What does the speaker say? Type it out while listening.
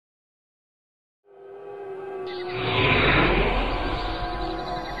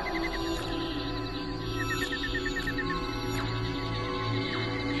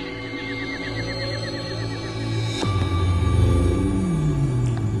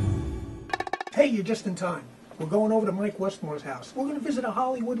Hey, you're just in time. We're going over to Mike Westmore's house. We're going to visit a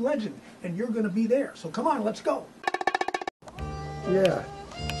Hollywood legend, and you're going to be there. So come on, let's go. Yeah.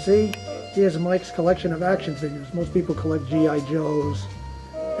 See, here's Mike's collection of action figures. Most people collect G.I. Joes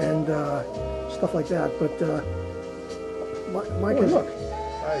and stuff like that, but Mike is... Look.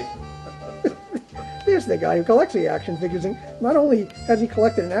 Hi. Here's the guy who collects the action figures, and not only has he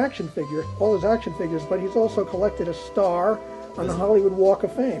collected an action figure, all his action figures, but he's also collected a star on the Hollywood Walk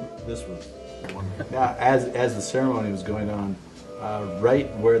of Fame. This was one. Now, as the ceremony was going on, right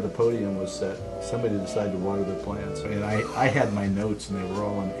where the podium was set, somebody decided to water the plants. And I had my notes, and they were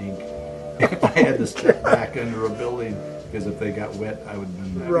all in ink. I had to step back under a building, because if they got wet, I would have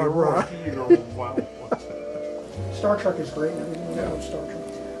been... Star Trek is great, and everything about Star Trek.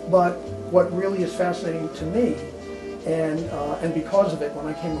 But what really is fascinating to me, and because of it, when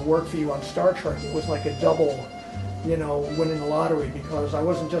I came to work for you on Star Trek, it was like a double, you know, winning the lottery, because I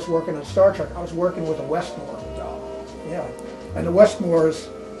wasn't just working on Star Trek, I was working with a Westmore. Yeah, and the Westmores,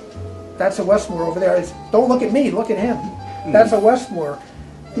 that's a Westmore over there. Don't look at me, look at him. That's a Westmore.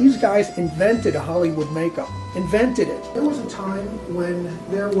 These guys invented Hollywood makeup. Invented it. There was a time when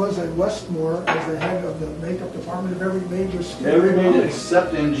there was a Westmore as the head of the makeup department of every major studio. Every major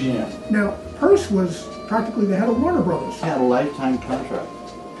except MGM. Now, Purse was practically the head of Warner Brothers. He had a lifetime contract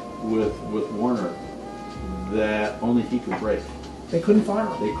with Warner that only he could break. They couldn't fire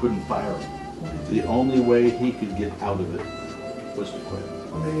him. They couldn't fire him. The only way he could get out of it was to quit.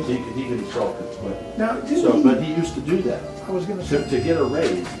 Amazing. He himself could quit. Now, but he used to do that. I was going to say. To get a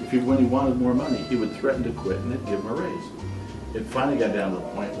raise, when he wanted more money, he would threaten to quit and they'd give him a raise. It finally got down to the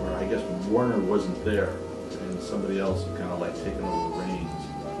point where I guess Warner wasn't there and somebody else had kind of like taken over the reins.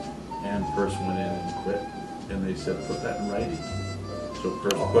 And Purse went in and quit. And they said, put that in writing. So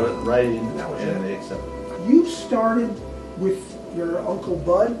Purse put it in writing and they accepted it. You started with your Uncle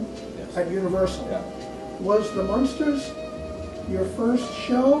Bud at Universal. Yeah. Was the Munsters your first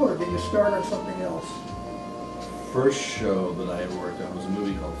show, or did you start on something else? First show that I ever worked on was a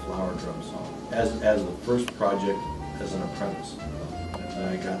movie called Flower Drum Song. As the first project as an apprentice. And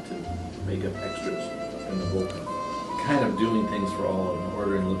I got to make up extras in the bullpen. Kind of doing things for all of them.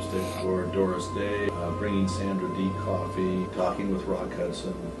 Ordering lipstick for Doris Day, bringing Sandra Dee coffee, talking with Rock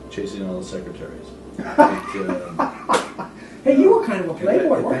Hudson, chasing all the secretaries. Hey, you were kind of a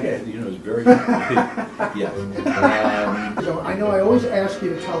playboy, weren't you? You know, it was very... yeah. So I know I always ask you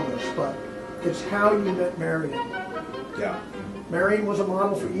to tell this, but it's how you met Marion. Yeah. Marion was a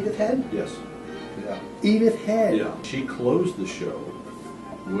model for Edith Head? Yes. Yeah. Edith Head. Yeah. She closed the show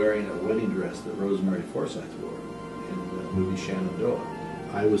wearing a wedding dress that Rosemary Forsythe wore in the movie Shenandoah.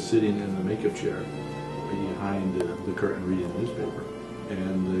 I was sitting in the makeup chair behind the curtain reading the newspaper,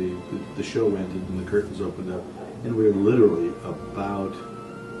 and the show ended and the curtains opened up, and we were literally about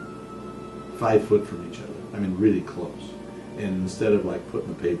 5 foot from each other. I mean, really close. And instead of like putting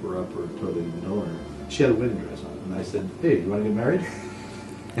the paper up or totally ignoring her, she had a wedding dress on. And I said, hey, you want to get married?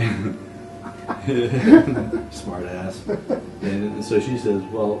 Smart ass. And so she says,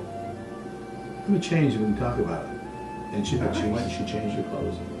 well, let me change and we can talk about it. And she went and she changed her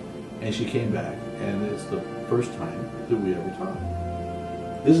clothes. And she came back, and it's the first time that we ever talked.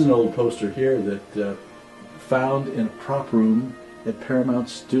 This is an old poster here that found in a prop room at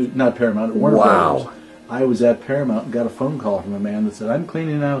Paramount not Paramount, at Warner Brothers. I was at Paramount and got a phone call from a man that said, I'm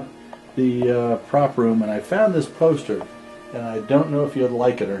cleaning out the prop room and I found this poster and I don't know if you'd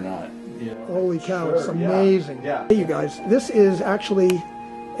like it or not. You know, holy cow, sure, it's amazing. Yeah. Hey, you guys, this is actually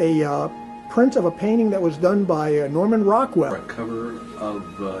a print of a painting that was done by Norman Rockwell. A cover of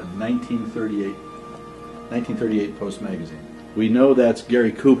 1938 Post magazine. We know that's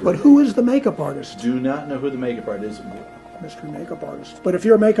Gary Cooper. But who is the makeup artist? Do not know who the makeup artist is. Mystery makeup artist. But if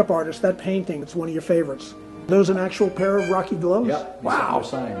you're a makeup artist, that painting, it's one of your favorites. Those an actual pair of Rocky gloves? Yep. Wow.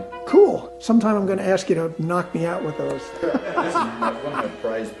 Signed. Cool. Sometime I'm going to ask you to knock me out with those. This is one of my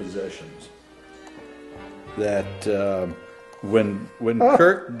prized possessions. That when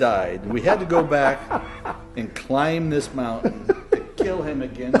Kurt died, we had to go back and climb this mountain to kill him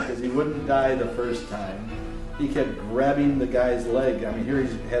again because he wouldn't die the first time. He kept grabbing the guy's leg. I mean, here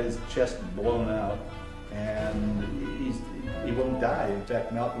he's had his chest blown out, and he won't die. In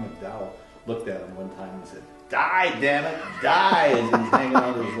fact, Malcolm McDowell looked at him one time and said, "Die, damn it, die!" as he's hanging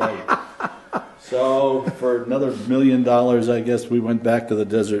on his leg. So for another $1 million, I guess we went back to the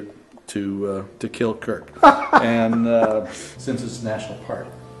desert to kill Kirk. And since it's a national park,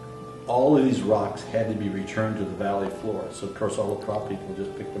 all of these rocks had to be returned to the valley floor. So of course all the prop people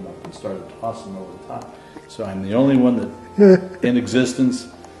just picked them up and started tossing them over the top. So I'm the only one that in existence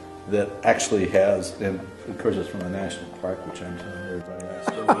that actually has, and of course it's from a national park, which I'm telling everybody I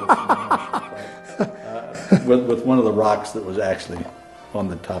still live in a national park. with one of the rocks that was actually on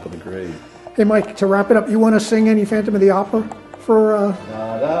the top of the grave. Hey, Mike, to wrap it up, you want to sing any Phantom of the Opera for?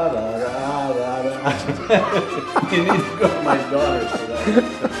 Da, da, da, da, da, da. You need to go to my daughter's for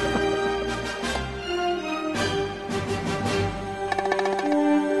that.